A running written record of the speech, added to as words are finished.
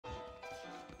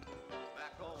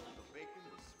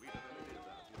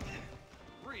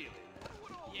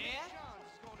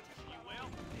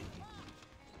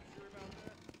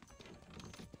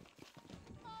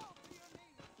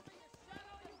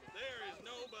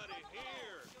anybody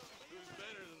here who's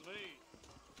better than me.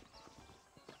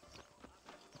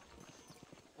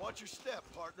 Watch your step,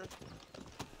 partner.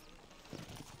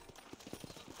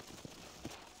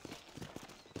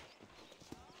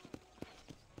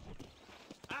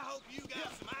 I hope you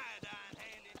got some iodine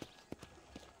handy.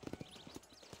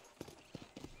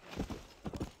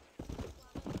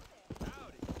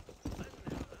 Howdy.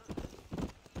 Pleasant out,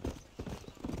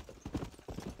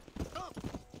 huh? Come.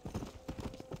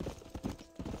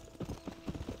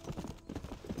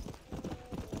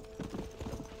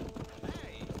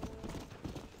 Hey.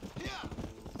 Yeah.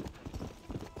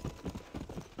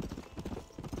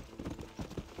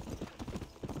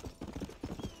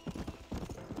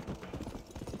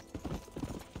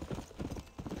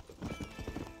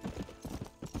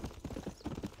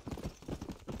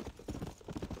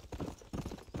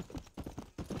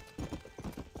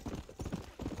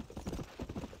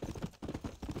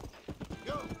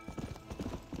 Go.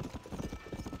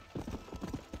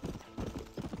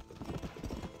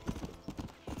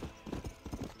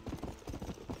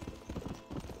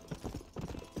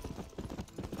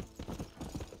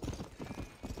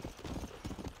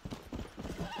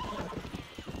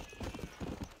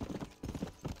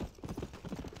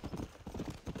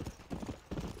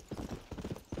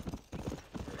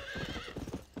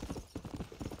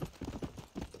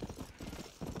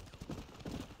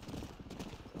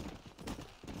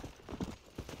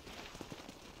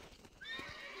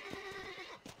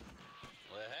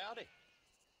 Well, howdy.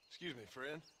 Excuse me,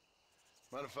 friend.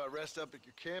 Mind if I rest up at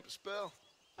your camp a spell?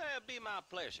 Well, it'd be my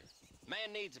pleasure.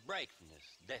 Man needs a break from this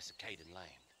desiccated land.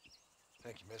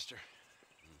 Thank you, mister.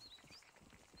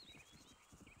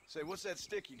 Say, what's that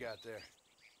stick you got there?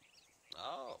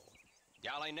 Oh.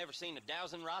 Y'all ain't never seen a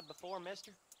dowsing rod before,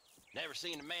 mister? Never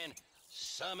seen a man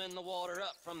summon the water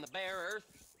up from the bare earth?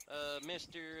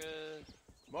 Mr.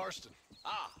 Marston.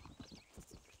 Ah,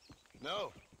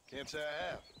 No, can't say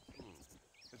I have.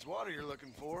 It's water you're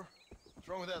looking for. What's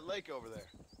wrong with that lake over there?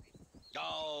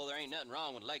 oh, there ain't nothing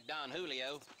wrong with Lake Don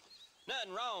Julio.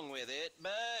 Nothing wrong with it,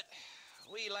 but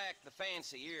we lack the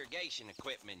fancy irrigation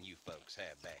equipment you folks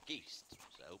have back east,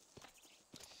 so...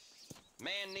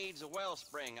 Man needs a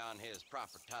wellspring on his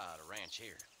property to ranch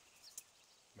here.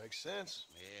 Makes sense.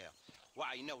 Yeah.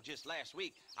 Why, you know, just last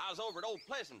week, I was over at Old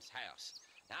Pleasant's house.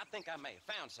 Now, I think I may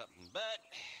have found something, but...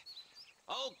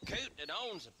 Old Coot that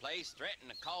owns the place threatened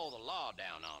to call the law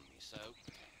down on me, so...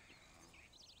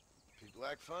 People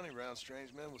act funny around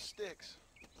strange men with sticks.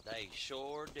 They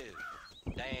sure do.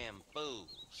 Damn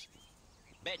fools.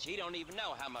 Bet you he don't even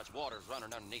know how much water's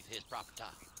running underneath his property.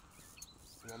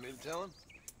 You want me to tell him?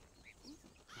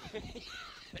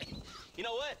 You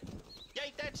know what? You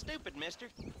ain't that stupid, mister.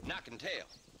 And I can tell.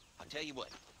 I'll tell you what.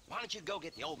 Why don't you go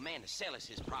get the old man to sell us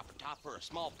his property for a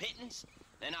small pittance?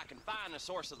 Then I can find the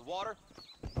source of the water,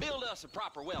 build us a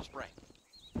proper wellspring.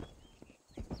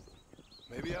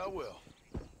 Maybe I will.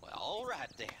 Well, all right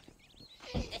then.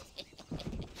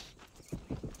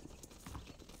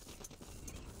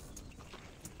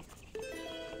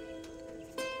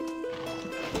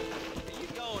 Are you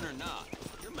going or not?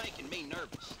 You're making me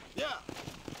nervous. Yeah.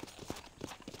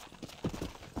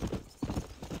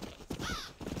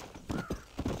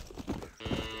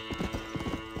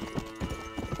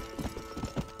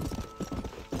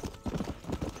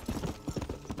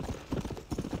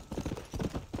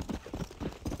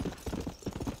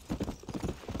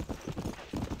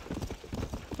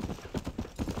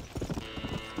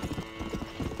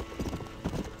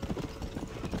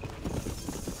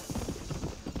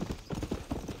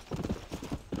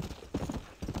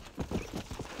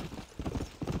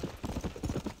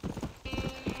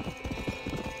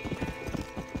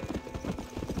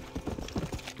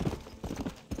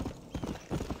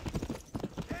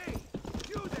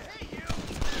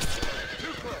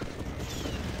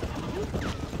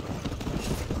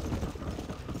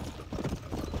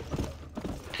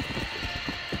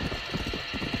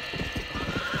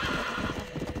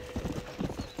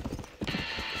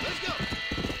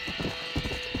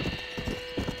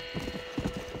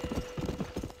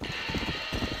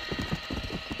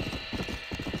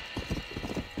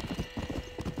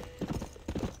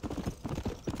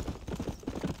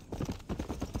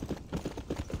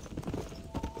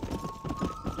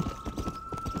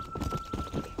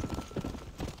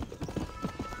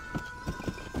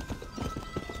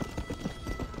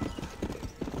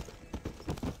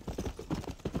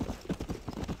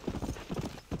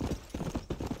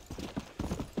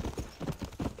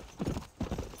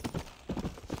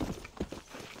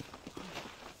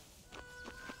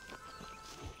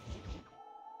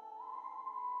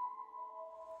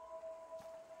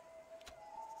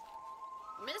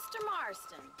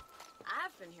 Marston,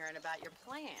 I've been hearing about your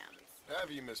plans.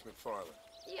 Have you, Miss McFarland?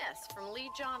 Yes, from Lee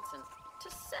Johnson, to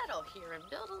settle here and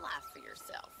build a life for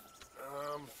yourself.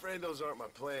 I'm afraid those aren't my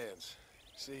plans.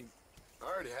 See, I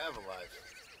already have a life.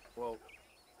 Well,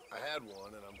 I had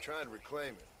one, and I'm trying to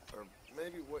reclaim it. Or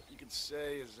maybe what you could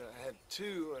say is I had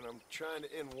two, and I'm trying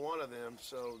to end one of them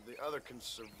so the other can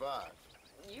survive.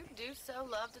 You do so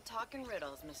love to talk in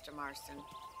riddles, Mr. Marston.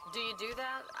 Do you do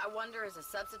that, I wonder, as a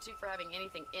substitute for having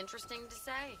anything interesting to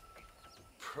say?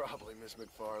 Probably, Miss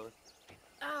McFarland.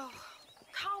 Oh,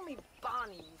 call me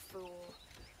Bonnie, you fool.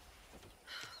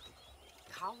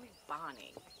 Call me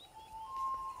Bonnie.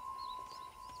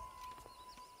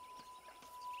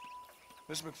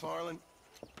 Miss McFarland,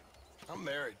 I'm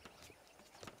married.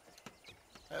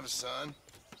 I have a son.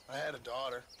 I had a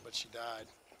daughter, but she died.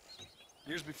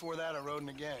 Years before that, I rode in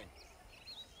a gang.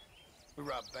 We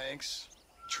robbed banks,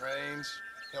 trains,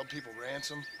 held people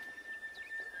ransom.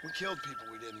 We killed people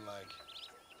we didn't like.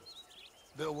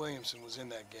 Bill Williamson was in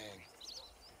that gang.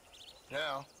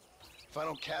 Now, if I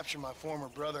don't capture my former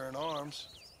brother in arms,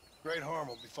 great harm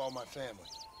will befall my family.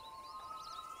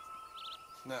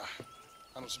 Now,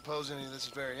 I don't suppose any of this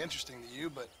is very interesting to you,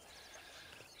 but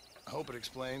I hope it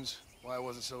explains why I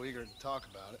wasn't so eager to talk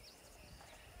about it.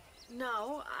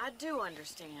 No, I do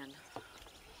understand.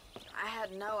 I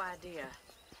had no idea.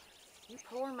 You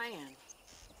poor man.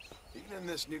 Even in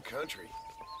this new country,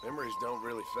 memories don't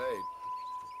really fade.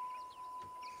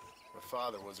 My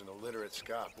father was an illiterate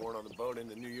Scot born on the boat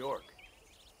into New York.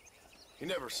 He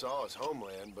never saw his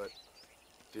homeland, but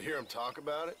to hear him talk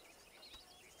about it,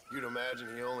 you'd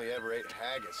imagine he only ever ate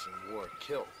haggis and wore a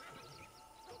kilt.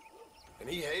 And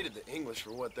he hated the English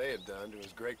for what they had done to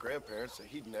his great-grandparents that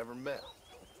he'd never met.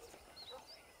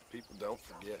 People don't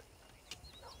forget.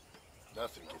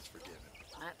 Nothing gets forgiven.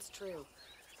 That's true.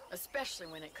 Especially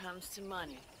when it comes to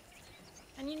money.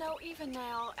 And you know, even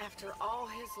now, after all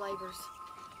his labors,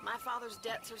 my father's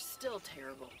debts are still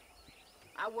terrible.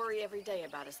 I worry every day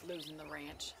about us losing the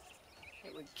ranch.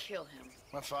 It would kill him.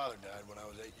 My father died when I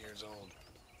was 8 years old.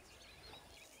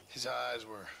 His eyes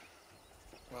were,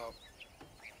 well,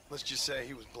 let's just say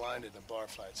he was blinded in a bar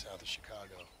fight south of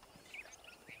Chicago.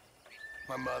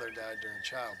 My mother died during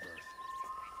childbirth.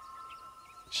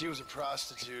 She was a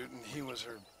prostitute, and he was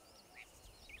her,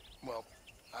 well,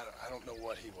 I don't know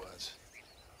what he was.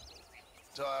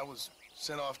 So I was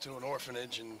sent off to an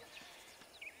orphanage and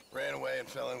ran away and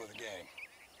fell in with a gang.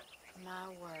 My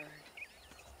word.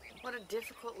 What a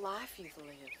difficult life you've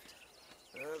lived.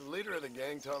 The leader of the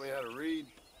gang taught me how to read,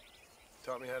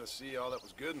 taught me how to see all that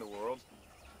was good in the world.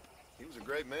 He was a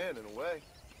great man in a way.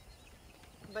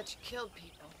 But you killed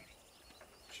people.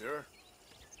 Sure.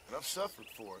 And I've suffered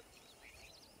for it.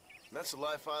 And that's the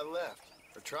life I left,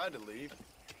 or tried to leave.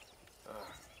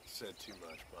 Said too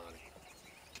much, Bonnie.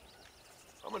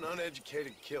 I'm an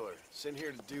uneducated killer, sent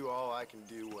here to do all I can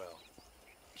do well.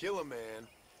 Kill a man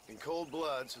in cold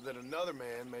blood so that another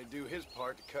man may do his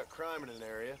part to cut crime in an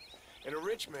area, and a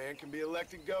rich man can be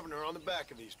elected governor on the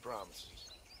back of these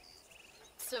promises.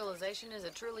 Civilization is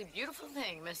a truly beautiful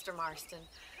thing, Mr. Marston.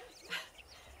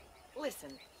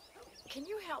 Listen, can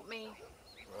you help me?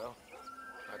 Well,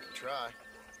 I can try.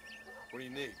 What do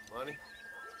you need, money?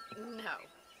 No,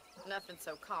 nothing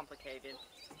so complicated.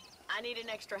 I need an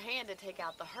extra hand to take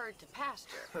out the herd to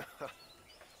pasture.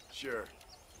 Sure.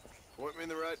 Point me in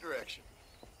the right direction.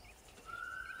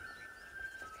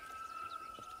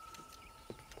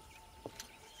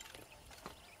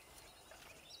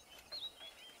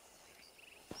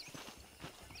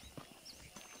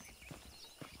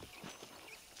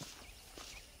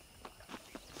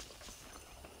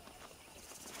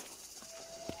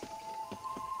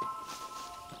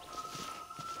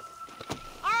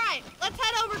 Let's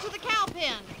head over to the cow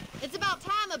pen. It's about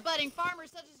time a budding farmer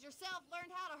such as yourself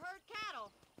learned how to herd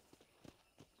cattle.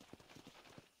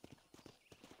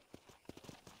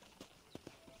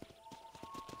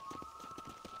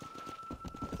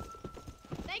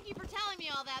 Thank you for telling me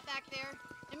all that back there.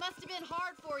 It must have been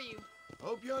hard for you. I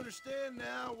hope you understand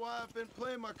now why I've been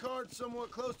playing my cards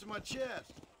somewhat close to my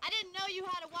chest. I didn't know you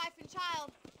had a wife and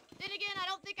child. Then again, I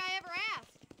don't think I ever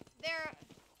asked. They're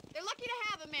lucky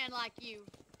to have a man like you.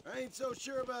 I ain't so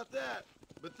sure about that,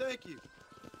 but thank you.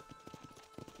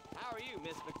 How are you,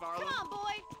 Miss McFarland? Come on,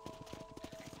 boy.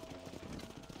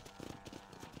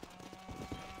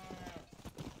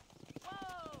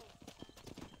 Whoa!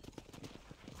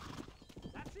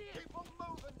 That's it! Keep on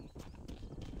moving!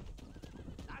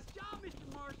 Nice job, Mr.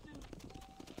 Marston!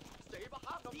 Stay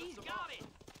behind them, He's got it!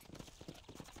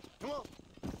 Come on!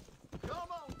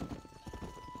 Come on!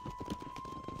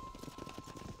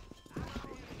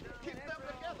 Keep them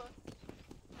together!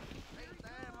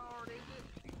 Damn all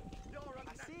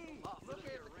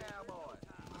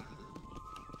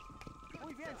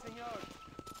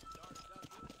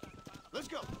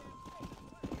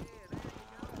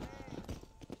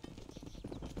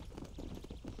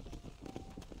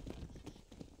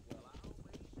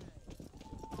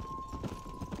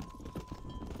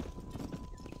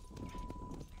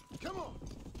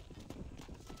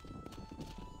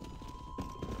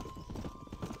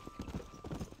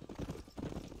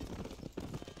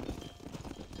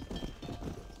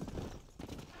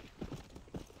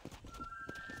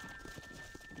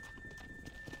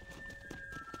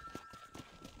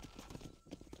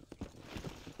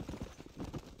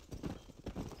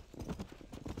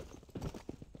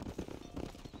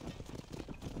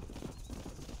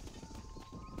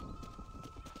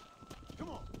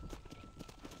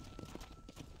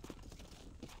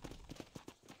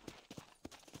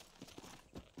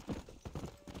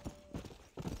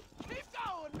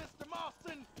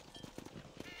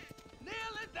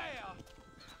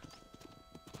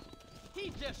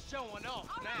just showing off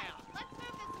All right, now. let's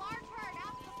move this large herd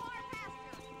out to the far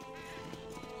pasture.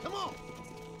 Come on!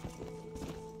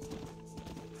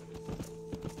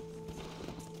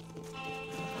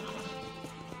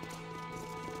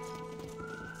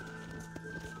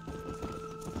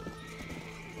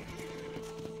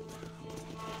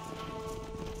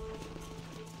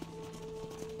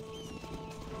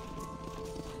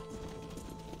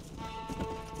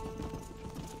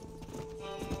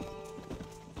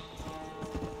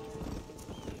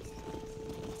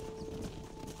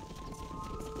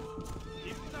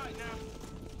 Keep it tight now.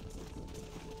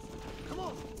 Come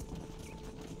on!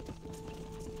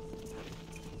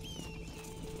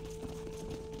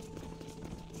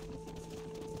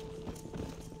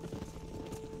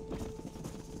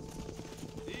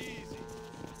 Easy.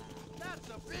 That's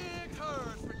a big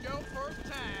herd for your first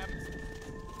time.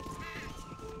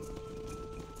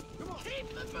 Come on.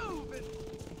 Keep it moving.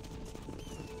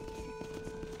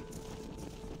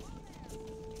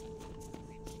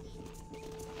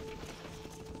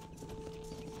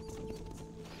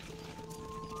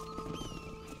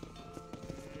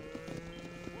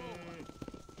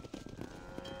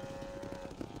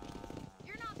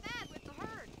 You're not bad with the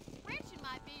herd. Ranching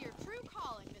might be your true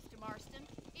calling, Mr. Marston.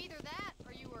 Either that,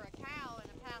 or you were a cow in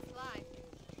a past life.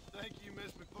 Thank you,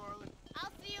 Miss McFarland.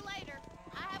 I'll see you later.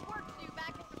 I have work to do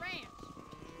back at the ranch.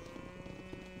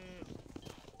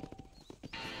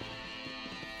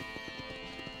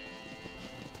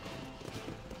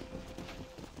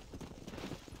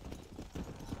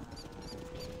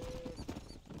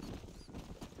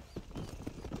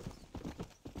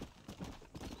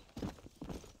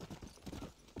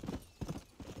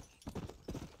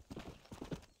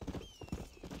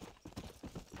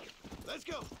 Let's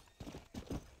go!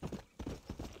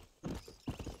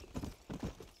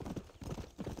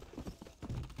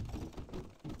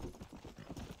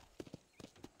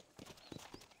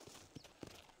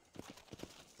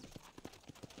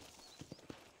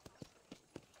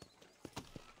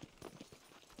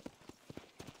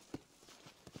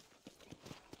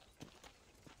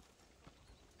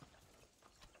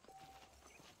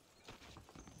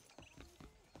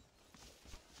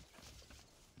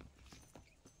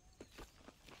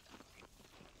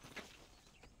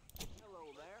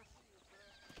 Hello there.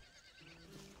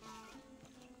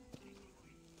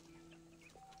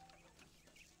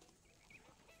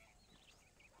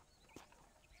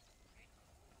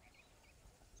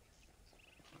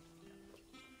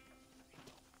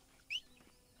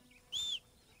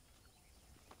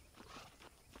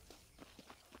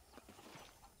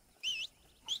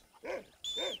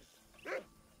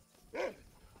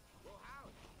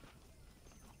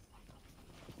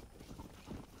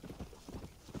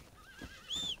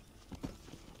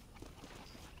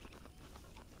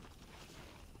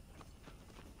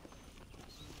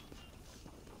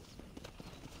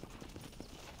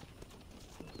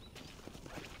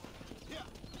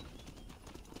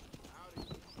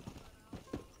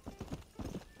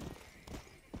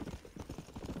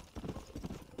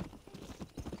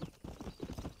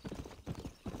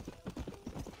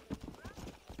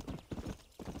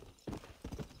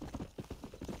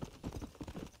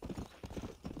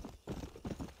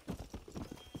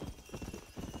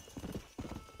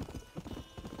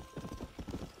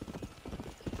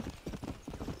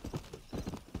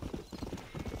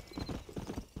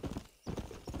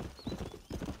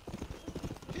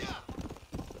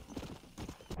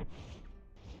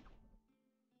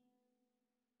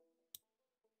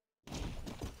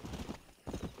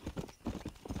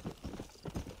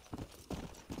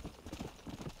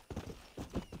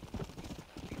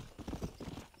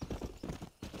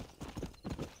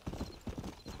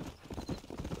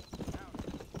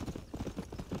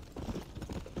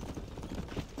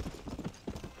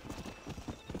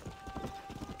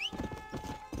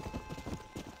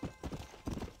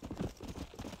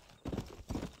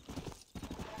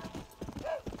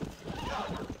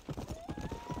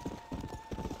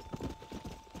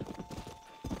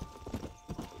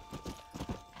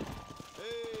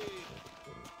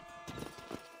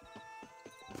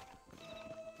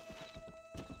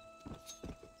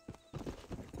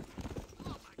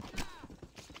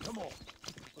 Come on,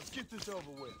 let's get this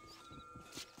over with.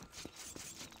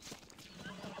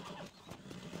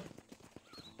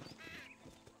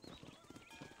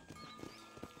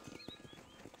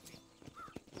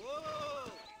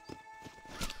 Whoa!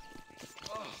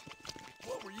 Oh,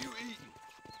 what were you eating?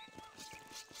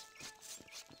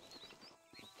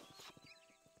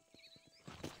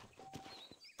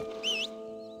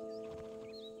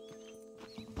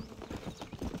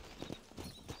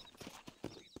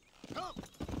 Come!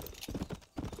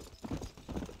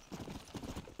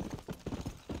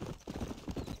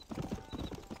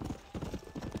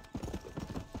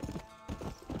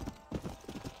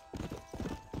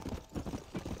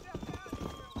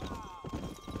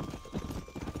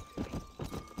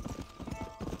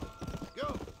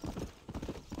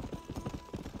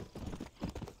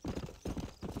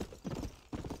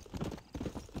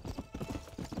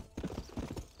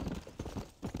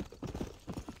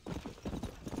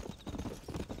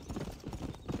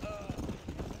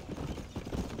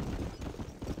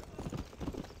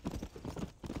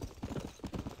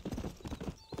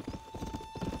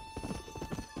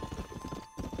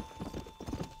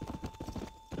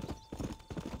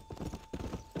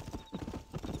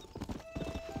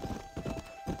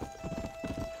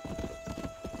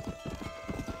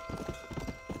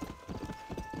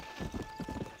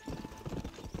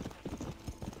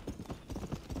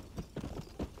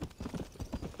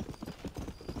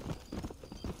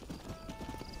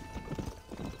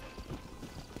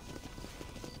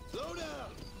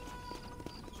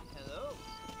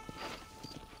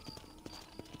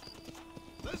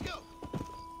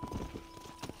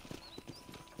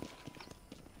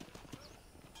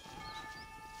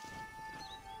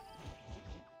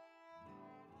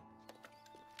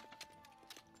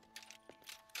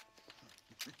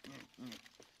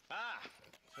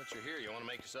 Since you're here, you want to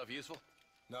make yourself useful?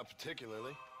 Not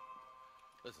particularly.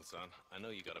 Listen, son, I know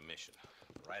you got a mission.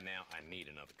 But right now, I need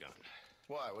another gun.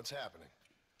 Why? What's happening?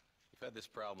 We've had this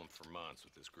problem for months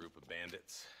with this group of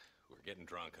bandits who are getting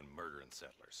drunk and murdering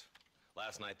settlers.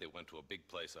 Last night, they went to a big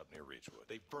place up near Ridgewood.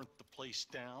 They burnt the place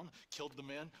down, killed the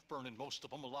men, burning most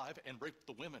of them alive, and raped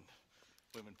the women.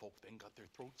 Women folk then got their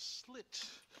throats slit.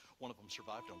 One of them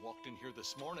survived and walked in here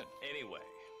this morning. Anyway,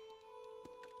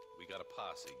 we got a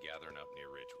posse gathering up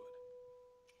near Ridgewood.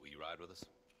 Will you ride with us?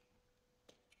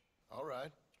 All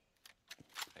right.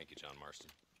 Thank you, John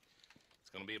Marston. It's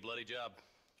gonna be a bloody job.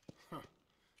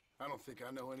 I don't think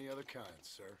I know any other kind,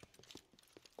 sir.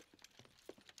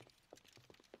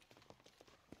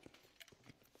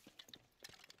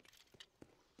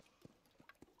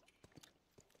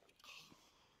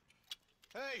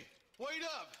 Hey, wait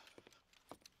up!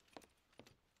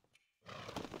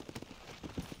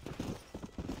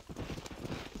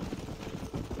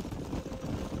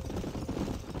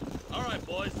 All right,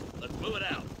 boys, let's move it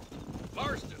out.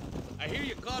 Marston, I hear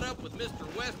you caught up with Mr.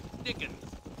 West Dickens.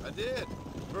 I did.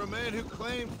 For a man who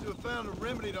claims to have found a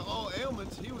remedy to all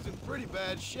ailments, he was in pretty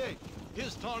bad shape.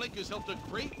 His tonic has helped a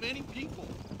great many people.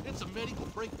 It's a medical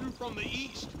breakthrough from the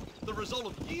East, the result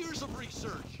of years of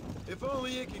research. If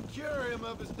only it could cure him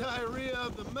of his diarrhea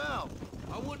of the mouth.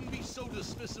 I wouldn't be so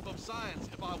dismissive of science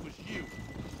if I was you.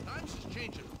 Times is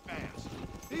changing fast.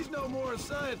 He's no more a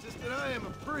scientist than I am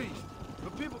a priest.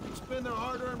 But people can spend their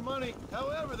hard-earned money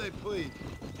however they please.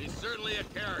 He's certainly a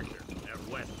character, that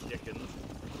West Dickens.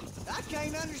 I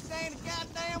can't understand a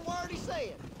goddamn word he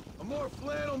said. A more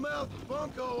flannel-mouthed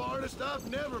bunco artist I've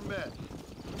never met.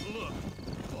 Look,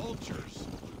 vultures.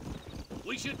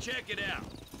 We should check it out.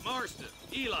 Marston,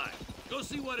 Eli, go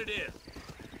see what it is.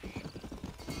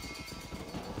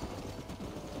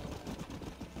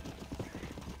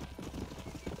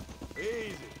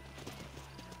 Easy.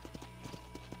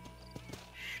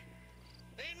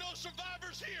 Ain't no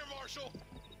survivors here, Marshal.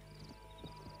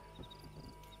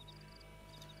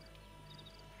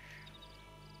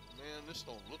 Man, this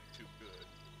don't look too good.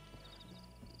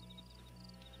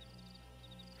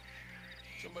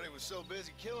 Somebody was so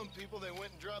busy killing people, they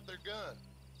went and dropped their gun.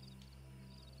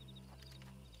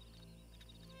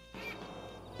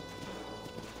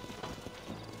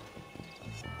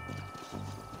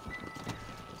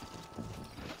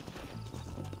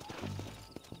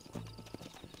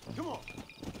 Come on.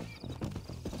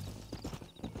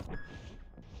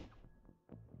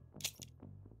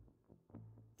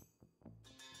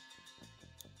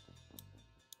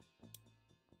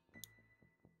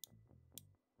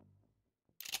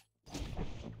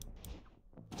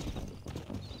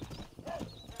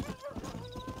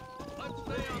 Let's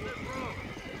stay on this road.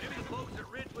 Maybe the folks at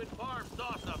Ridgewood Farm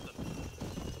saw something.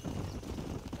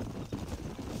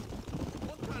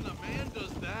 What kind of man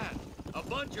does that? A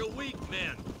bunch of weak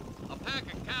men. A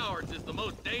pack of cowards is the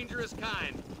most dangerous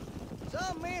kind.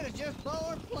 Some men are just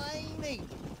born plain evil.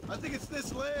 I think it's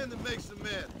this land that makes them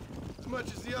men, as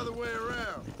much as the other way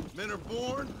around. Men are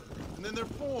born, and then they're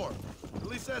formed. At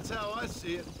least that's how I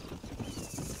see it.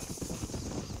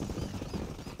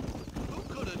 Who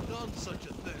could have done such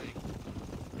a thing?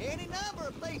 Any number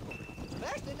of people.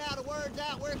 Especially now the word's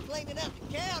out we're cleaning up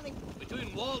the county.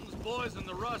 Between Walton's boys and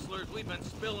the rustlers, we've been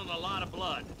spilling a lot of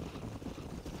blood.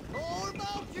 More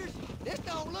vultures. This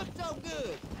don't look so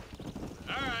good.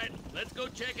 All right, let's go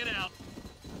check it out.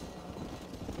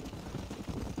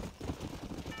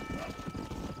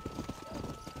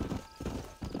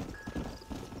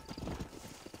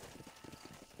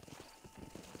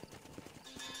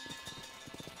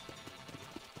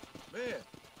 Man,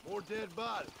 more dead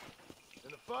bodies.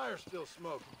 And the fire's still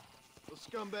smoking. Those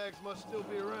scumbags must still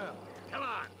be around. Come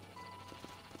on.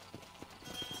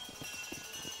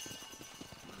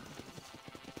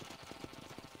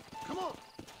 Come on!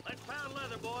 Let's pound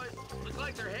leather, boys. Looks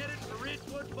like they're headed for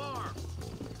Ridgewood Farm.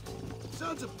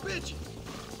 Sons of bitches!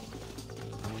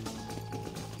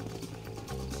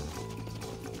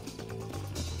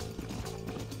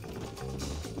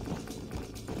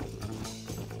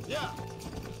 Yeah!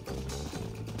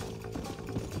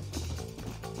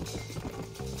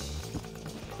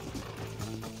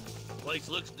 Place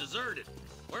looks deserted.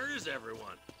 Where is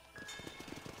everyone?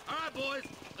 All right, boys,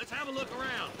 let's have a look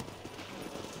around.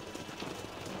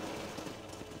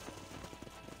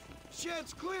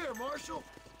 Shed's clear, Marshal!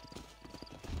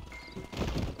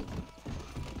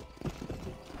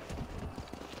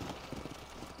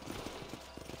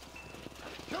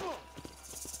 Come on!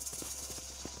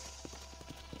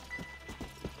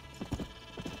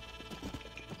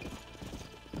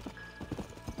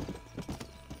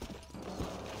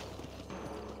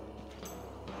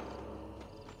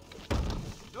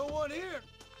 No down here.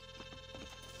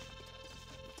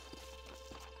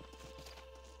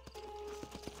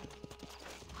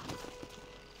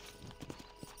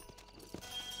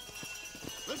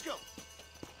 Let's go.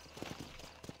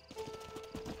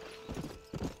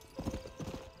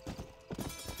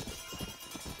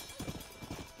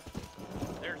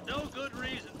 There's no good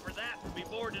reason for that to be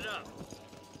boarded up.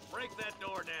 Break that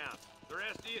door down. The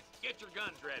rest of you, get your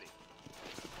guns ready.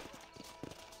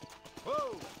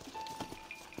 Whoa!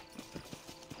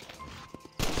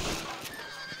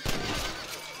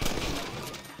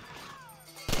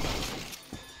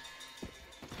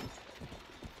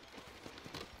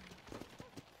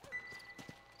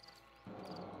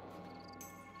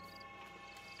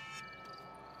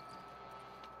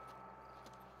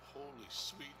 Holy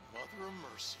sweet mother of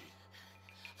mercy.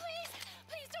 Please,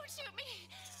 please don't shoot me.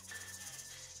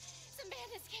 Some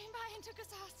bandits came by and took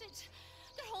us hostage.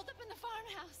 They're holed up in the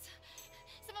farmhouse.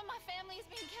 Some of my family is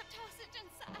being kept hostage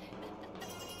inside.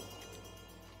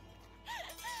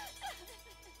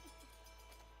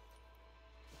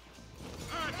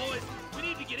 All right, boys, we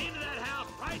need to get into that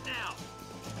house right now.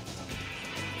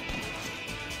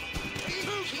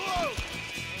 Too close!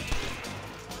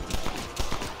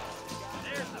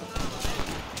 There's the son of a bitch.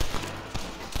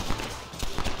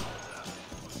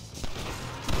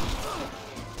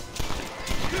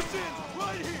 This ends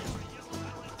right here!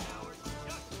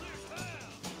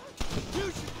 You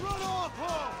should run off,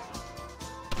 Paul!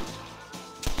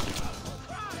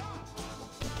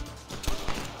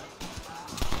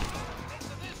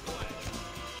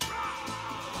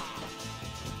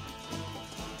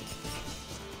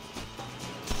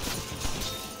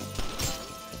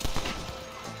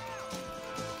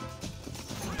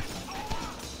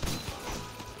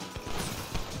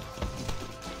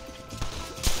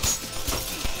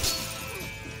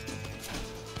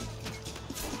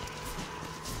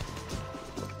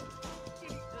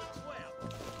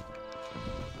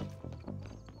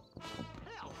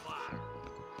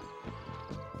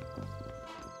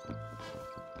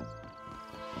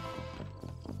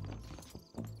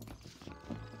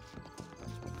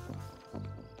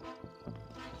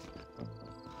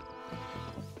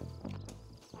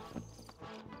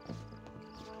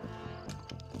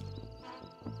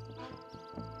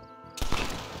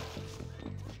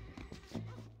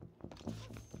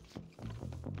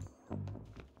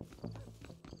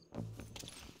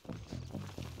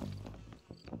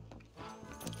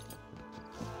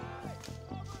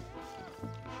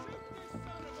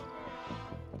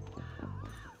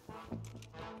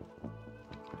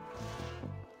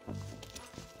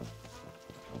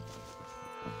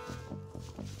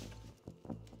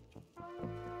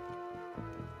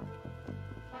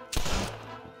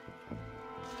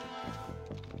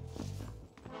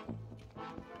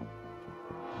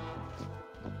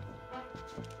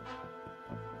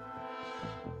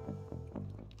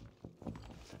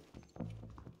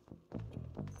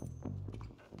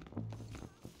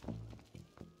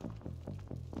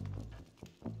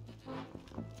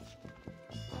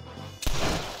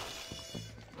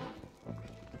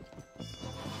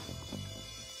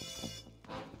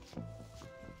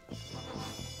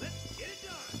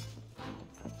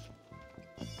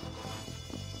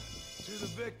 To the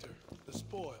victor, the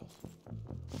spoils.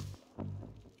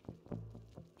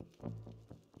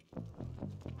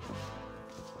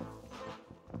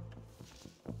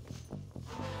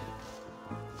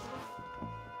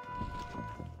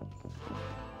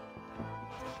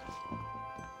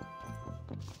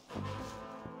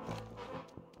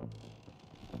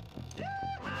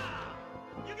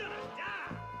 You're gonna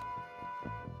die!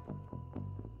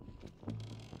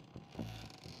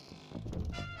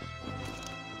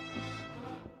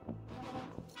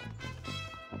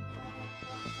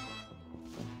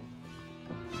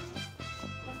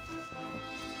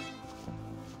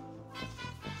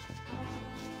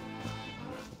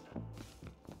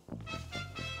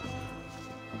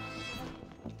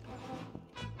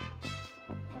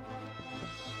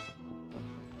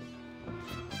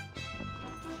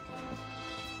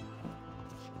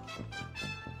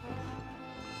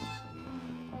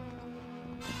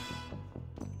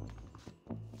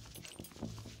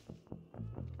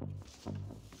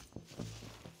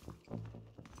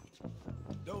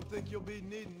 Don't think you'll be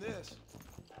needing this.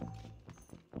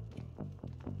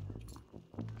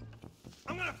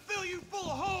 I'm gonna fill you full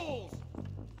of holes!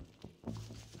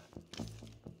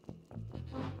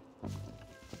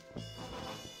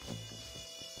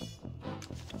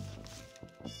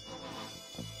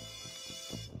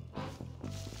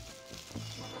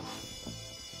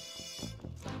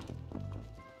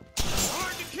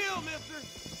 Hard to kill, mister,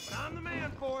 but I'm the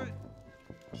man for it.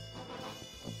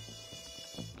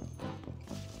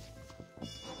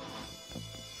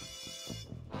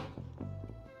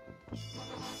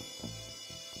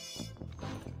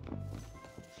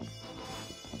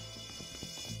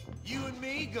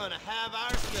 We gonna have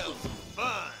ourselves some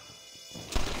fun.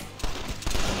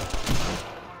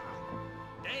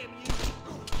 Damn you!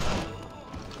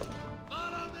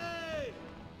 Follow me!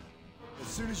 As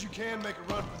soon as you can, make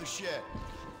a run for the shed.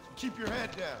 Keep your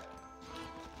head down.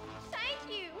 Thank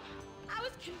you. I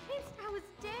was convinced I was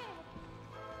dead.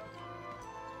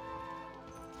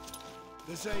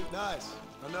 This ain't nice.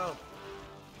 I know.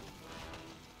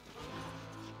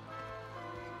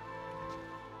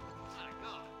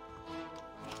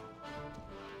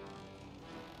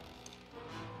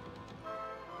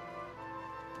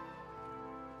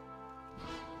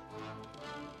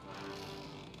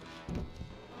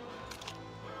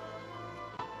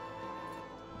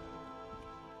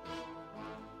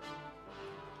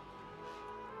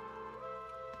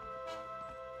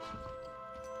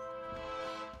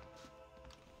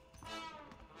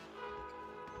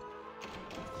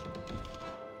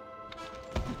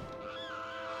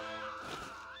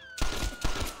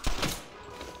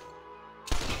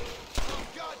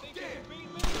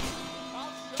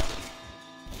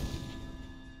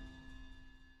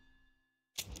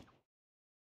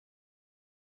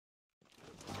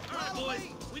 Boys,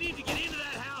 we need to get into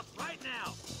that house right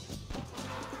now.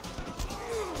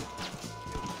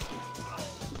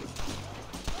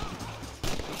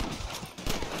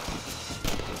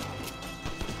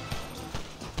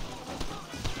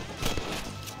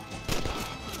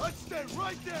 I'd stand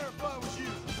right there if I was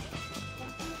you.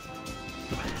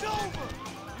 It's over!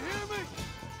 You hear me?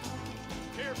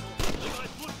 Careful,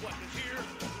 Levi's bushwhackers here.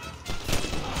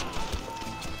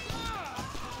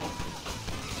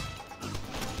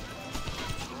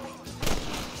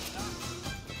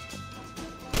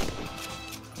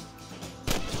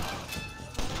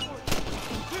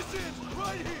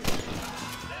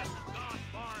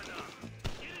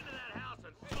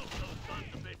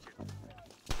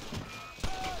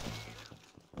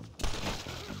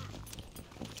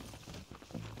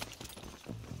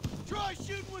 Try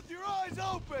shooting with your eyes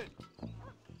open!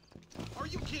 Are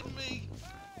you kidding me?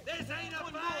 This ain't a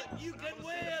fight you can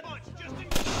win! Just in...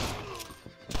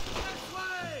 This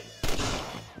way!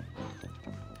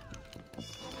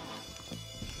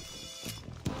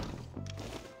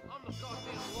 I'm the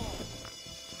goddamn law.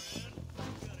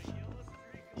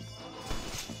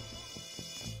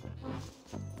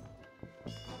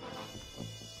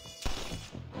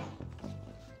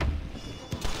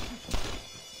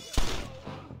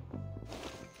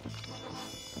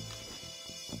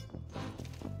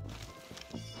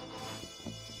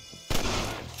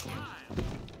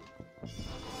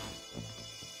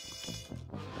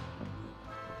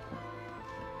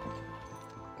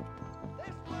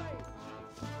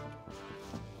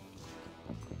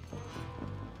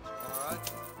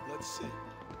 Let's see.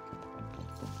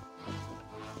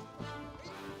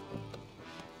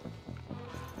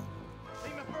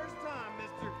 Ain't my first time,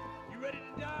 mister. You ready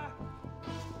to die?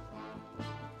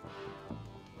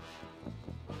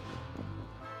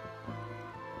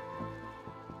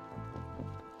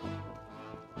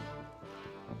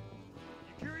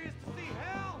 You curious to see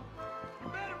hell? You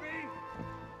better be.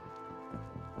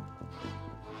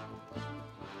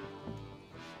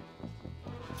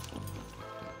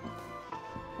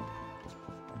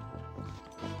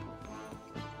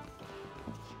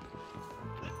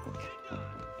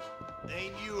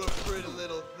 Ain't you a pretty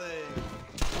little thing?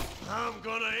 I'm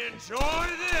gonna enjoy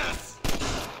this!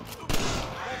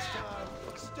 Next time,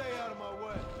 stay out of my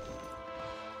way.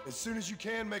 As soon as you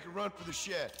can, make a run for the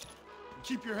shed. And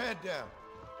keep your head down.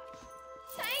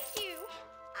 Thank you.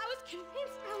 I was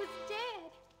convinced I was dead.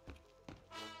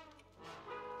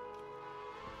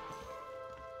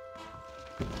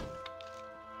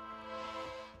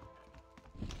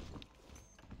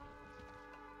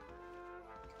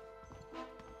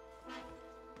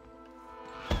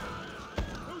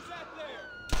 Who's that there?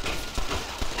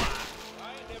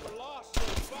 I ain't never lost no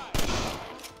fight.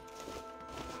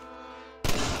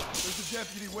 There's a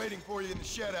deputy waiting for you in the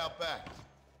shed out back.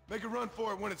 Make a run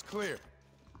for it when it's clear.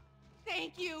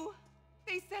 Thank you.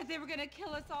 They said they were gonna kill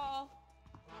us all.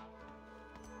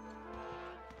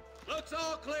 Looks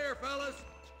all clear, fellas.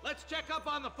 Let's check up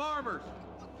on the farmers.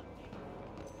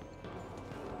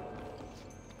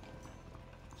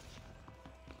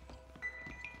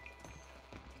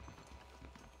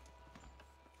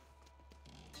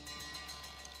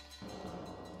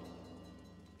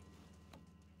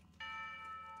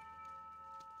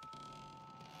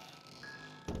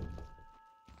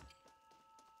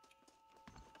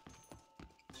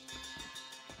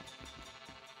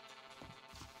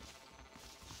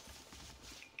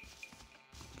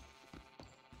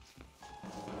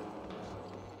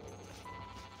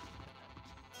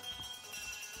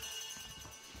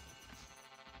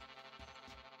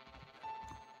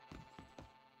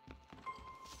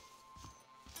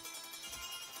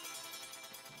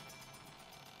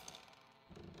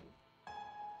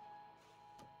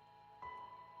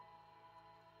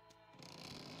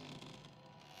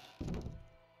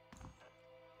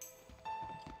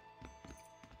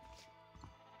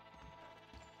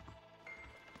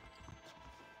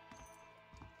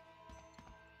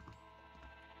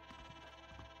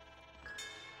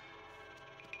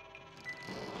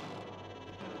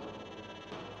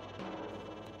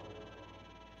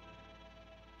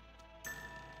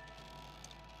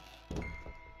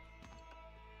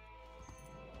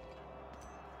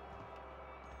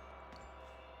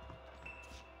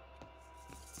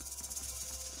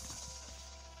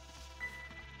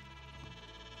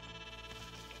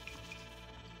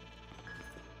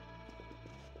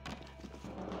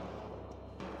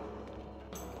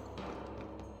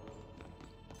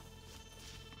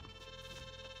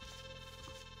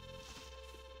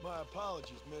 my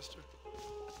apologies, mister.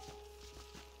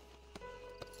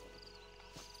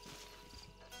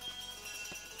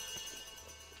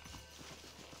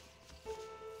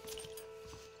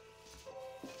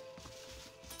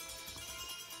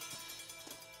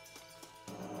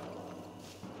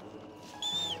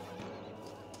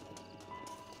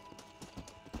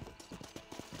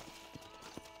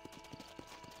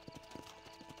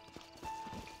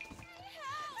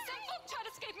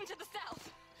 To the south,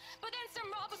 but then some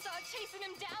robbers started chasing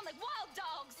him down like wild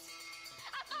dogs.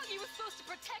 I thought you were supposed to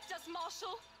protect us,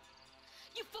 Marshal.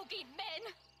 You folk ain't men.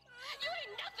 You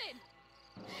ain't nothing.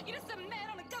 You're just some man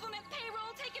on a government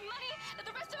payroll taking money that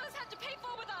the rest of us have to pay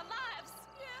for with our lives.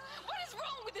 What is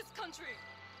wrong with this country?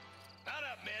 Shut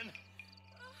up, men.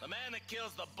 The man that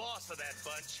kills the boss of that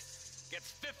bunch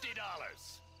gets $50.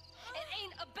 It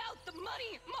ain't about the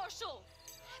money, Marshal.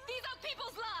 These are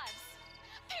people's lives.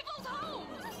 People's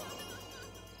homes!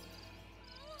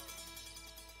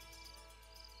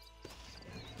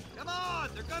 Come on,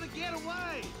 they're gonna get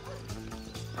away!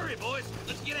 Hurry, boys,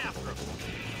 let's get after them.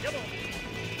 Come on.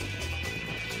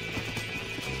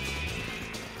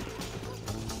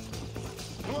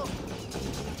 Come on.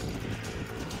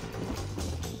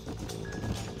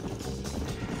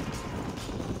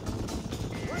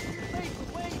 What do you think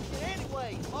of Williamson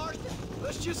anyway, Marston?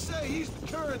 Let's just say he's the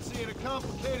currency in a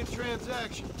complicated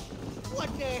transaction. What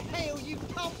the hell you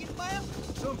talking about?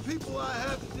 Some people I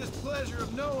have the displeasure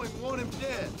of knowing want him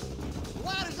dead.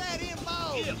 Why does that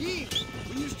involve you?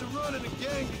 We used to run in a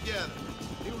gang together.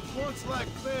 It was once like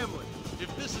family.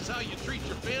 If this is how you treat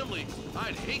your family,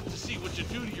 I'd hate to see what you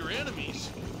do to your enemies.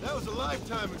 That was a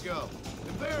lifetime ago.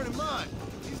 And bearing in mind,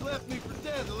 he's left me for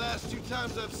dead the last 2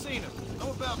 times I've seen him. I'm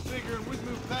about figuring we've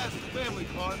moved past the family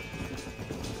part.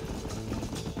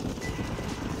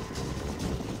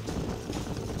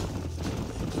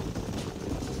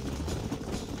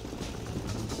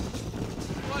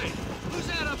 Wait, who's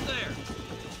that up there?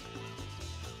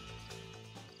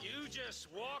 You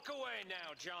just walk away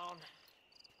now, John.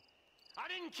 I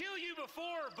didn't kill you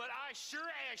before, but I sure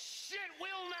as shit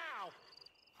will now.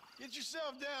 Get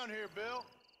yourself down here, Bill.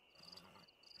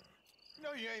 You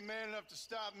know you ain't man enough to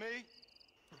stop me.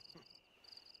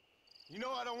 You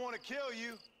know I don't want to kill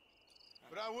you,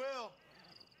 but I will.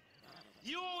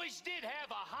 You always did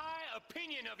have a high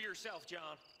opinion of yourself,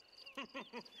 John.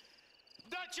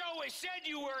 Dutch always said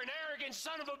you were an arrogant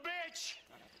son of a bitch.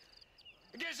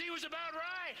 I guess he was about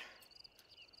right.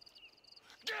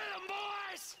 Get him,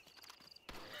 boys!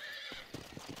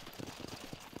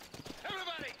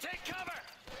 Everybody, take cover!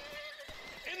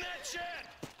 In that shed!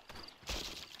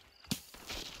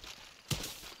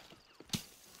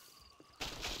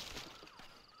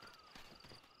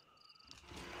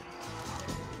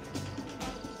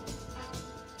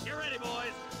 Get ready,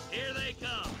 boys. Here they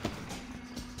come.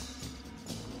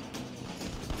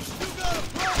 You got a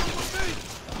problem with me?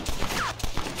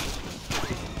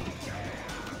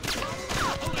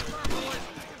 Hold it firm, boys.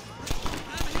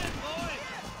 I'm hit, boys.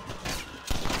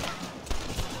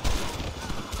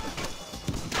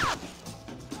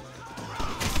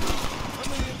 How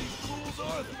many of these fools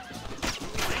are there?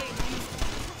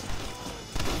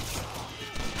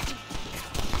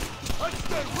 I'd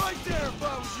stay right there if I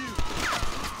was you.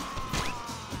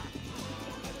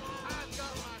 I've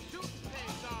got my shooting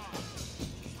pants on.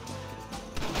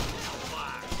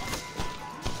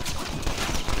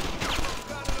 You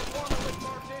got an appointment with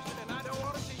Mortician, and I don't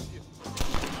want to see you.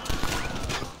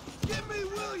 Give me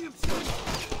Williamson.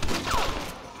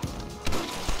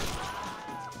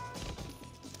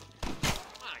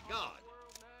 My God.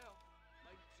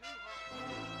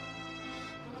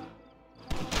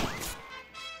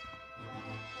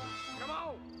 Come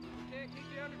on! You can't keep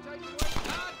the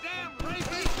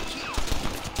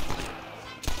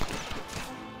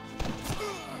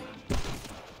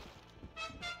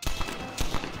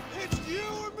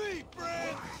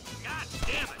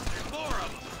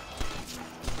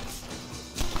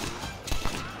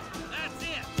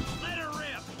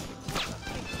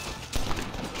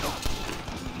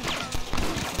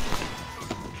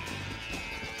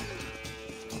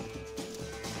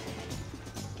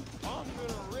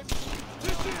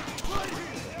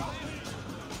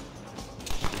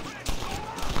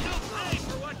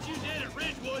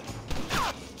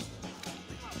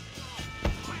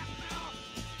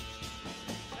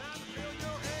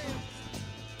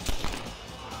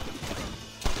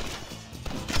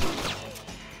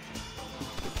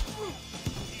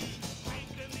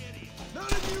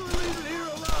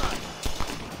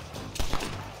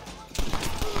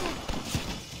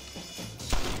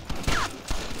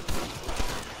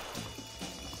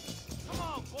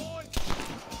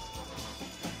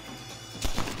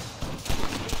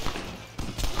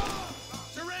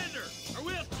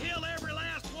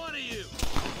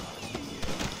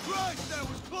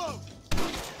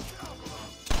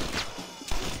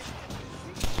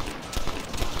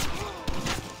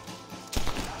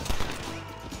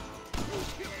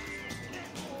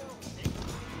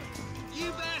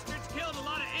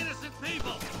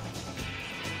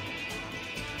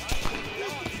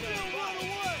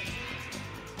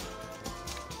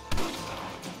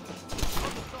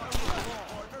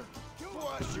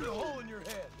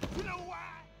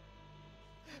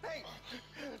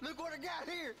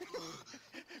right here.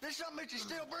 There's something that you're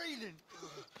still breathing.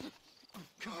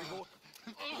 Come here, boy.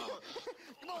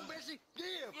 Come on, Bessie.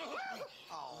 Give.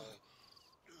 Oh.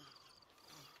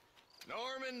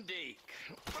 Norman Deek.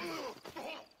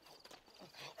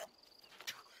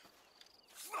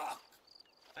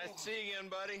 Nice to see you again,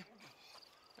 buddy.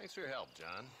 Thanks for your help,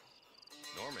 John.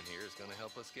 Norman here is gonna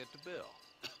help us get to Bill.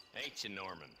 Ain't you,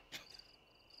 Norman?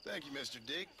 Thank you, Mr.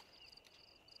 Dick.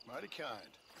 Mighty kind.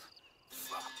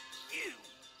 Fuck you!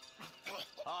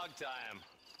 Hog time.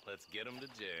 Let's get him to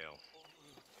jail.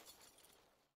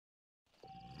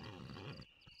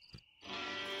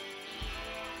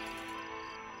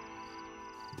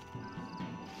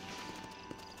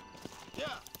 Yeah.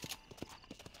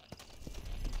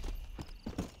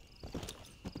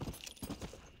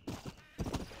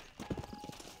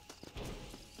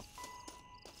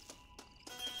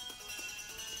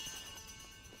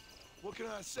 What can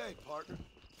I say, partner?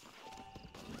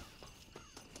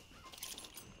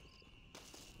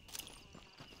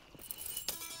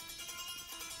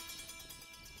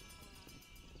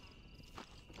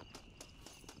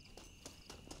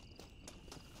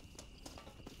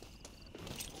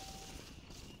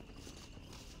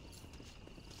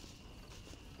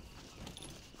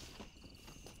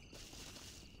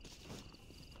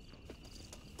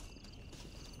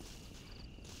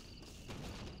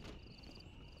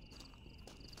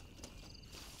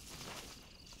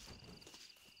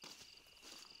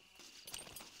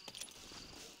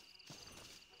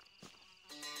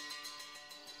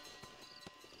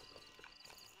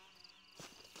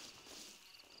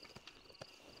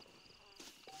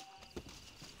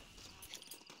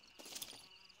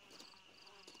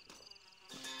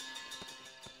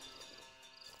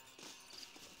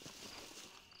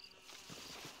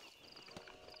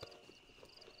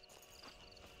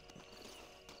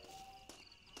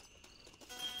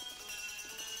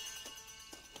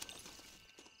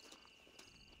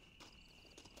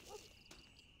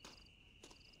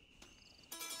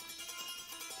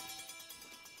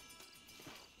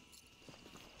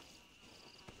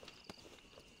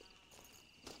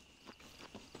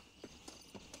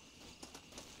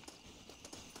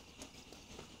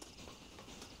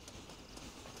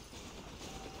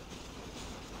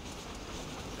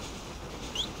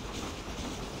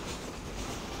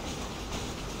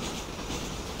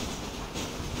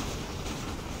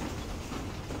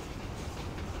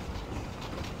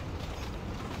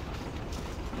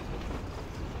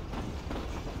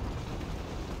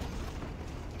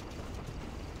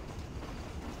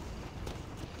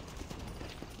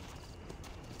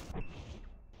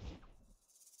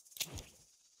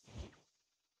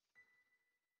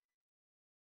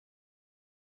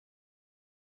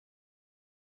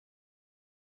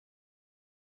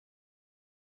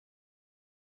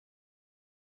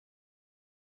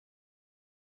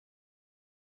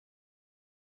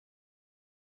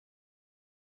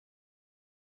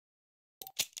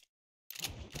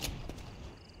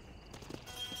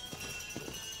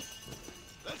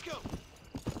 Let's go.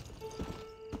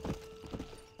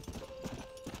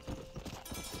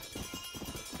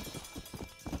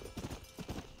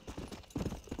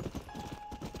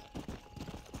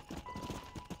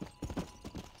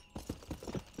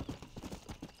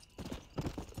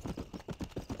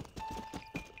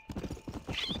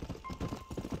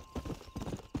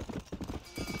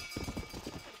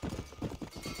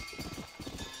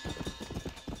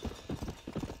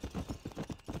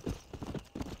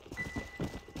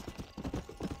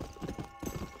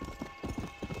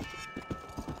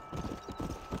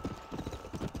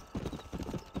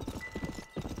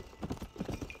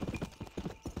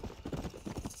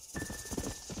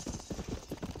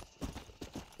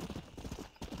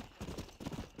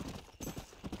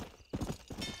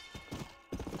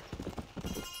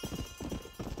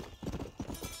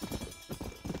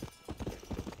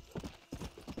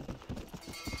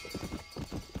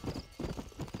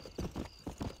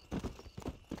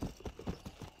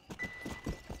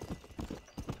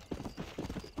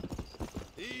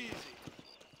 Easy.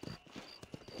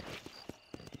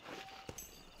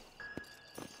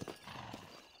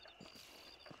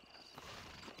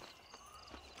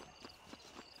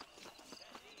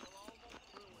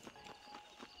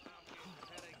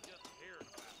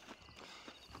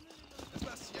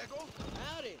 Diego?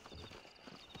 Howdy.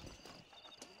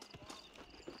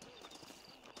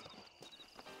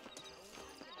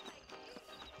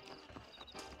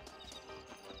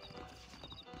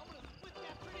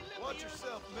 Watch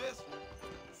yourself, miss.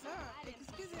 Sir,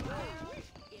 excusez-moi.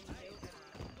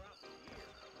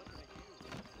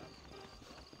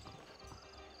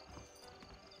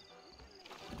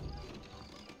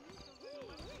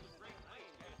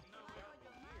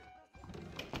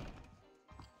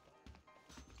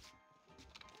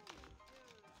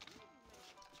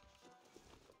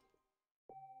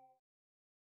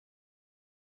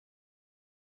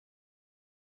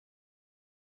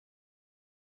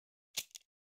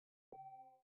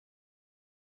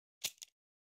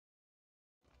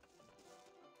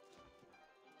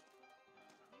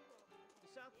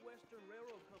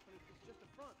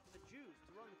 front for the Jews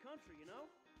to run the country, you know?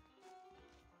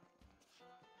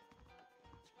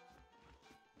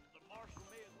 The marshal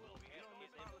may as well be done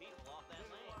with my people off that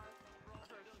land.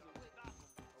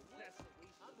 That's the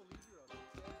least. I believe you're a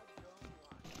bad young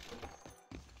liar.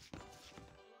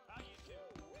 How you do?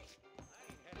 I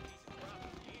ain't had a decent crop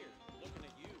in years. Looking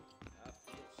at you, I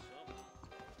feel something.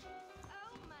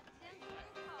 Oh, my dimple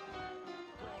Papa.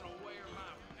 Gonna wear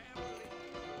my family.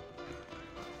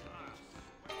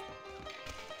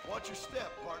 Watch your step,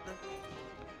 partner.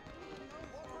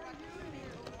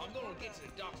 I'm gonna get to the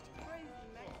doctor.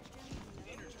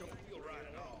 Innards don't feel right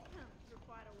at all. For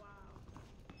quite a while.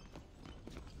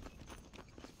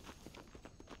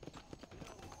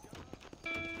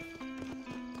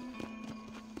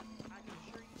 I can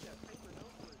assure you that paper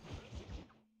note for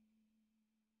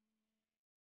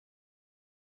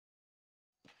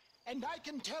And I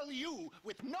can tell you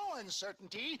with no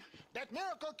uncertainty that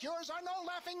miracle cures are no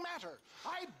laughing matter.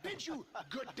 I bid you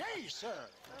good day, sir.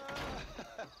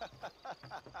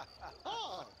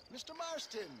 Oh, Mr.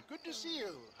 Marston, good to see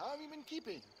you. How have you been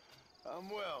keeping? I'm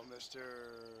well, Mr.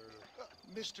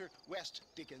 Mr. West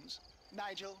Dickens.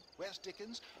 Nigel West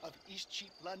Dickens of East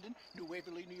Cheap, London, New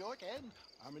Waverly, New York, and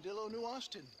Armadillo, New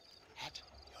Austin. At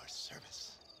your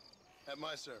service. At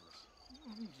my service.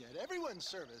 At everyone's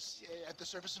service. At the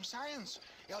service of science,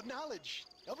 of knowledge,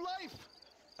 of life.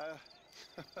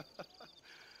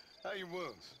 How are your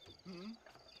wounds?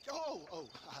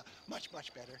 Much,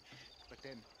 much better. But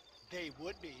then they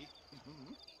would be.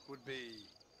 Would be.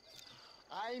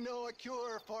 I know a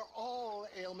cure for all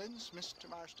ailments, Mr.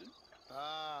 Marston.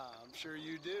 Ah, I'm sure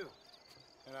you do.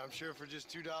 And I'm sure for just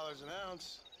 $2 an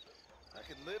ounce, I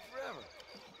could live forever.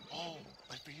 Oh,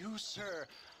 but for you, sir,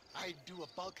 I do a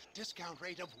bulk discount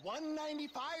rate of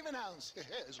 $1.95 an ounce.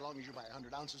 As long as you buy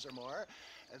 100 ounces or more.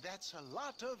 That's a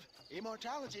lot of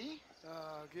immortality.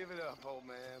 Give it up, old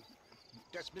man.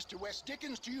 That's Mr. West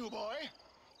Dickens to you, boy.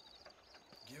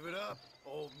 Give it up,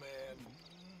 old man.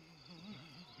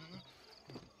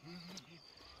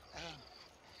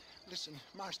 Listen,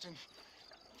 Marston,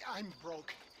 I'm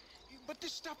broke. But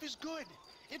this stuff is good.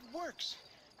 It works.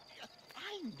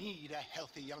 I need a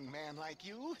healthy young man like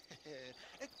you.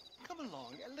 Come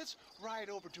along, let's ride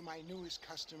over to my newest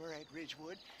customer at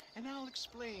Ridgewood, and I'll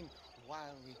explain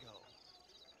while we go.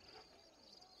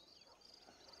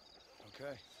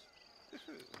 Okay.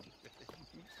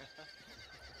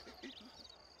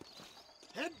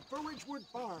 Head for Ridgewood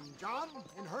Farm, John,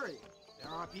 and hurry.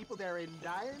 There are people there in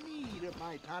dire need of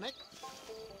my tonic.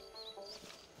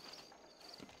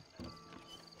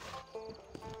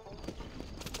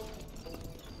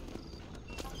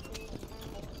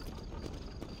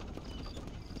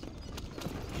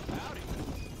 Howdy.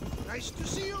 Nice to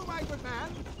see you, my good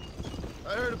man.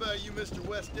 I heard about you, Mr.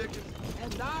 West Dickens.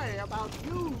 And I about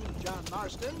you, John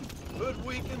Marston.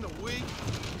 Hoodwinking the weak,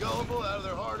 gullible out of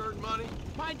their hard-earned money.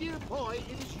 My dear boy,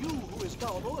 it is you who is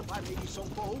gullible, if I may be so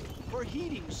bold, for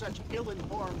heeding such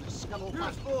ill-informed scuttlebutt. You're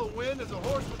as full of wind as a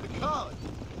horse with the college.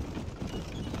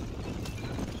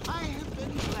 I have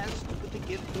been blessed with the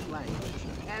gift of language,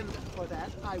 and for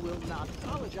that I will not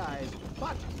apologize.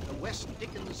 But the West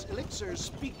Dickens elixirs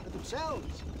speak for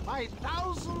themselves. My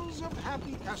thousands of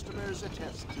happy customers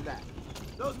attest to that.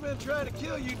 Those men trying to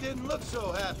kill you didn't look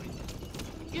so happy.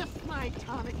 If my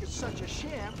tonic is such a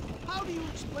sham, how do you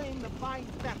explain the fine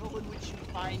battle in which you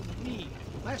find me?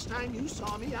 Last time you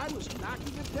saw me, I was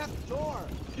knocking at death's door.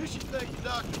 You should thank the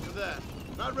doctor for that.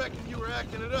 I reckon you were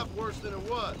acting it up worse than it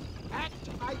was. Act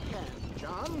I can,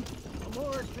 John. A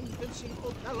more convincing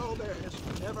Othello there has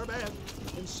never been.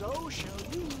 And so shall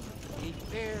you, a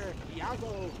fair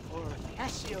Iago or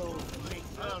Cassio.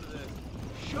 Down to this.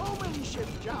 Showmanship,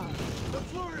 John. The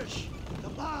flourish, the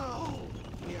bow.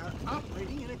 We are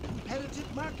operating in a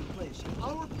competitive marketplace.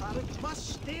 Our product must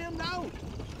stand out.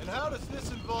 And how does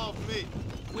this involve me?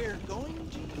 We're going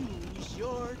to use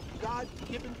your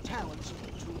God-given talents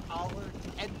to our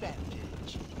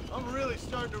advantage. I'm really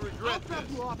starting to regret I'll drop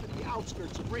this. you off at the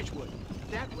outskirts of Ridgewood.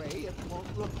 That way it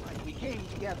won't look like we came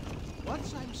together.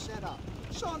 Once I'm set up,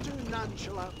 saunter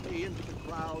nonchalantly into the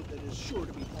crowd that is sure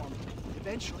to be forming.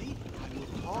 Eventually, I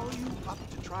will call you up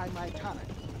to try my tonic.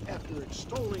 After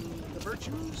extolling the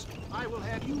virtues, I will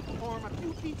have you perform a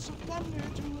few feats of wonder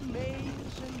to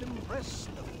amaze and impress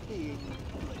the fleeing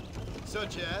public.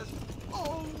 Such as?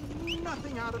 Oh,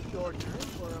 nothing out of the ordinary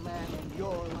for a man in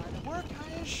your line of work,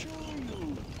 I assure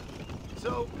you.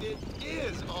 So it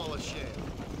is all a sham.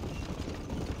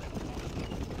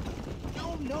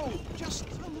 No, just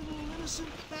a little innocent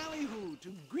ballyhoo to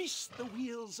grease the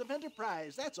wheels of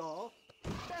enterprise, that's all.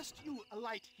 Best you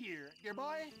alight here, dear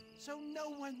boy, so no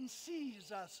one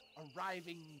sees us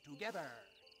arriving together.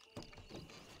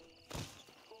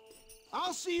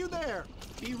 I'll see you there.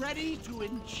 Be ready to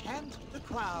enchant the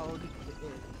crowd.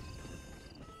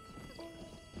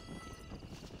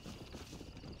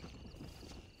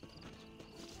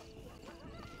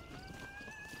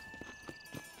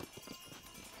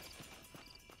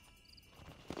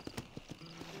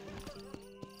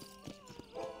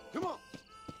 Come on.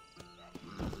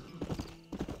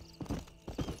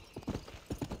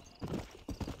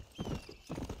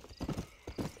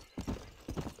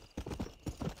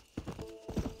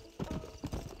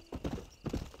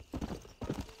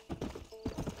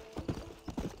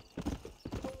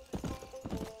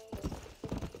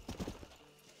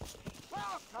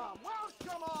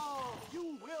 Welcome all.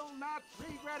 You will not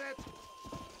regret it.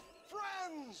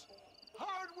 Friends,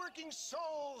 hard-working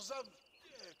souls of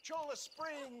Cholla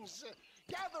Springs,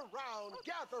 gather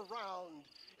round.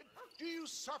 Do you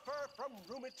suffer from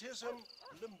rheumatism,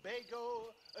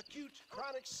 lumbago, acute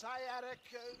chronic sciatic,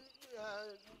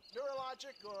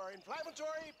 neurologic, or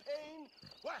inflammatory pain?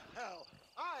 Well,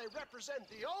 I represent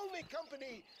the only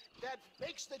company that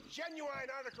makes the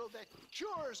genuine article that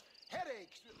cures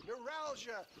headaches,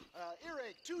 neuralgia,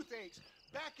 earache, toothaches,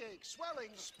 backache,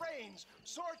 swelling, sprains,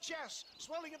 sore chests,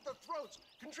 swelling of the throats,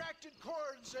 contracted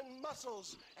cords and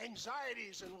muscles,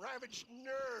 anxieties and ravaged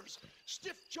nerves,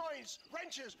 stiff joints,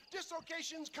 wrenches,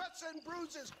 dislocations, cuts and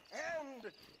bruises, and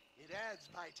it adds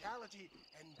vitality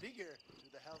and vigor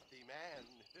to the healthy man.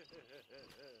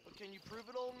 But can you prove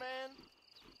it, old man?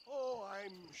 Oh,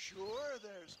 I'm sure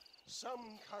there's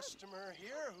some customer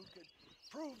here who could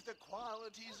prove the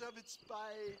qualities of it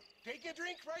by taking a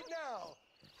drink right now.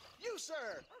 You,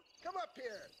 sir, come up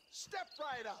here. Step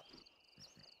right up.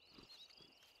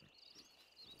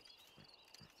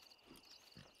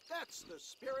 That's the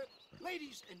spirit.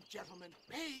 Ladies and gentlemen,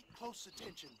 pay close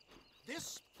attention.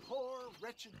 This poor,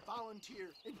 wretched volunteer,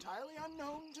 entirely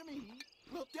unknown to me,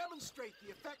 will demonstrate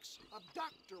the effects of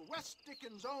Dr. West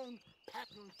Dickens' own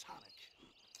patent tonic.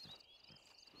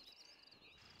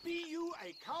 Be you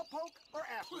a cowpoke or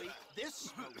athlete,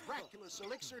 this miraculous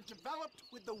elixir developed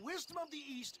with the wisdom of the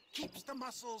East keeps the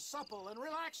muscles supple and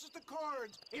relaxes the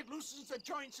cords. It loosens the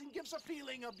joints and gives a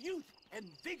feeling of youth and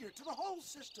vigor to the whole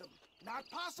system. Not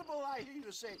possible, I hear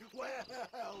you say.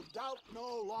 Well, doubt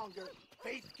no longer.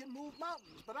 Faith can move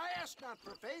mountains, but I ask not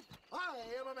for faith. I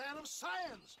am a man of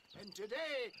science, and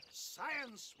today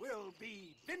science will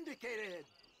be vindicated.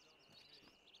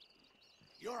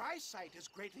 Your eyesight has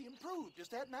greatly improved. Is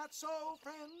that not so,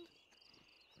 friend?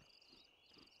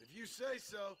 If you say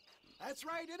so. That's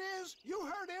right, it is. You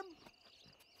heard him.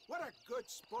 What a good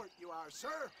sport you are,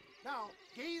 sir. Now,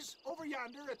 gaze over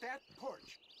yonder at that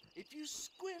porch. If you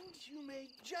squint, you may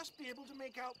just be able to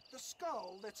make out the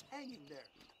skull that's hanging there.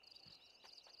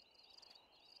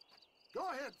 Go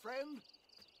ahead, friend.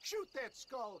 Shoot that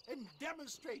skull and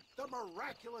demonstrate the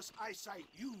miraculous eyesight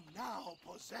you now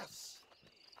possess.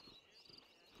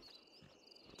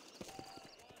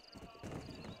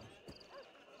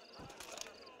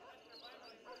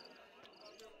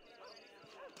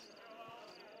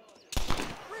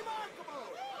 Remarkable!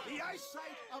 The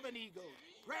eyesight of an eagle,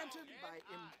 granted by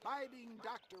imbibing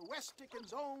Dr. West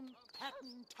Dickens' own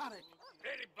patent tonic.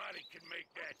 Anybody can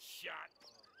make that shot.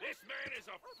 This man is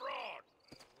a fraud.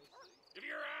 If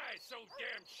your eye's so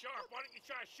damn sharp, why don't you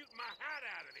try shooting my hat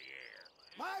out of the air?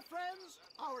 My friends,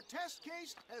 our test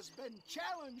case has been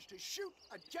challenged to shoot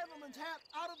a gentleman's hat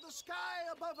out of the sky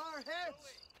above our heads.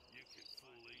 You can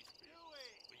fool these people,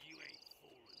 but you ain't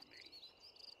fooling me.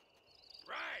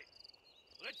 Right.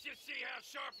 Let's just see how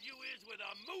sharp you is with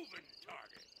a moving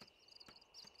target.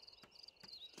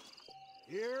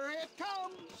 Here it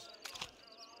comes.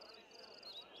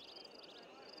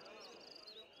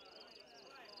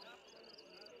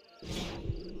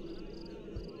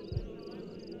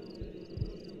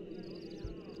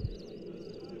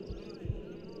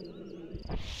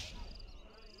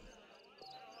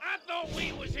 I thought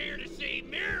we was here to see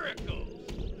miracles.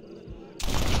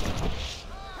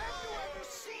 Have you ever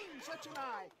seen such an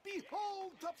eye?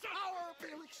 Behold the power of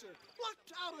the elixir,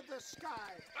 plucked out of the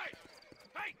sky. Hey!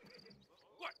 Hey!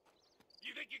 What?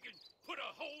 You think you can put a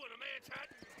hole in a man's hat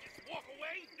and just walk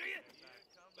away, do you?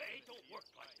 It don't work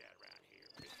like that around here.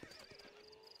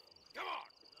 Come on!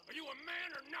 Are you a man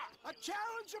or not? A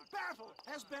challenge of battle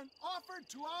has been offered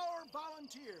to our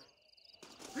volunteer.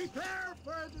 Prepare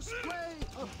for a display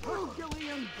of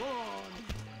Herculean brawn.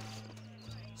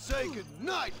 Say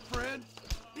goodnight, friend.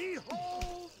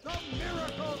 Behold the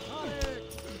miracle tonic.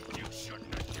 You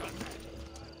shouldn't have done that.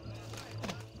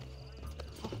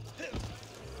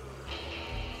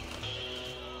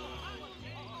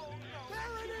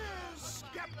 There it is,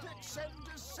 skeptics and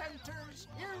dissenters,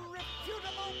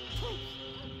 irrefutable proof.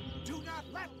 Do not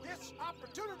let this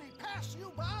opportunity pass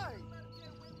you by.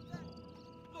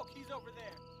 Look, he's over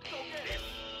there. Go get him.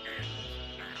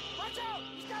 Watch out!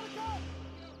 He's got a gun!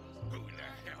 Who the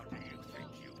hell do you think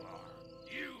you are?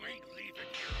 You ain't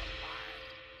leaving here alive.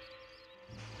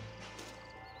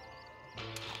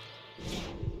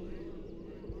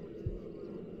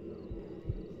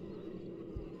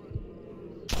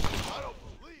 I don't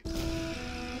believe it.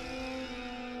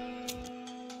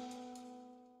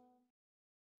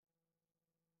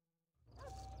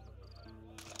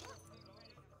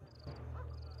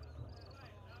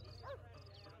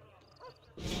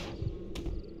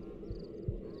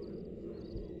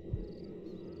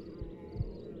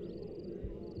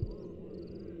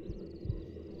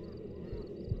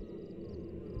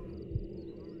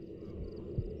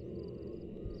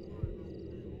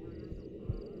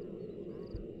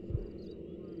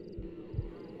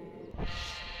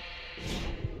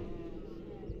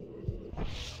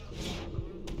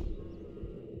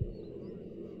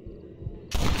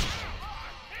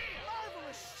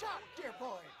 Marvelous shot, dear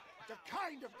boy. The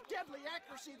kind of deadly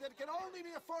accuracy that can only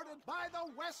be afforded by the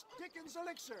West Dickens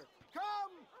elixir.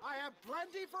 Come, I have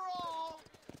plenty for all.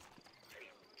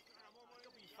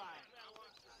 You'll be fine.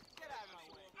 Get out of my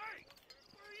way. Hey,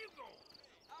 where are you going?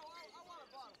 I want a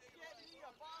bottle. Get me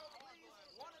a bottle, please.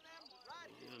 One of them,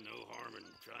 right here. No harm in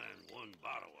trying one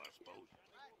bottle, I suppose.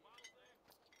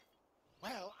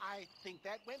 Well, I think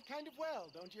that went kind of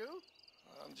well, don't you?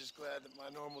 I'm just glad that my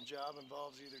normal job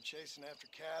involves either chasing after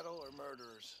cattle or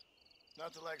murderers.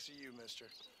 Not the likes of you, mister.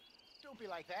 Don't be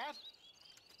like that.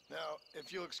 Now,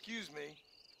 if you'll excuse me,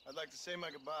 I'd like to say my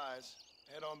goodbyes,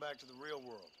 head on back to the real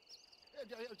world.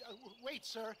 Wait,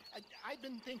 sir. I've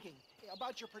been thinking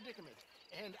about your predicament,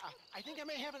 and I think I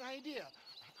may have an idea.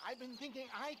 I've been thinking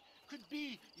I could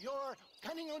be your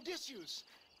cunning Odysseus.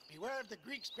 Beware of the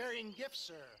Greeks bearing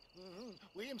gifts, sir.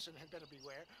 Williamson had better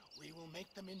beware. We will make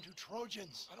them into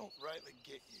Trojans. I don't rightly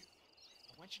get you.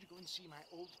 I want you to go and see my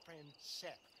old friend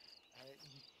Seth.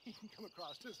 He can come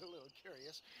across as a little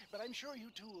curious, but I'm sure you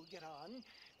two will get on.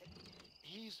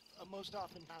 He's most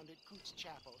often found at Coots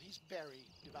Chapel. He's very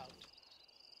devout.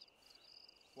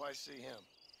 Why see him?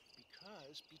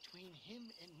 Because between him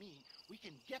and me, we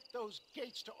can get those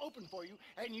gates to open for you,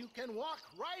 and you can walk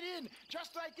right in,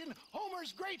 just like in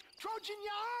Homer's great Trojan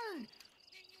yarn!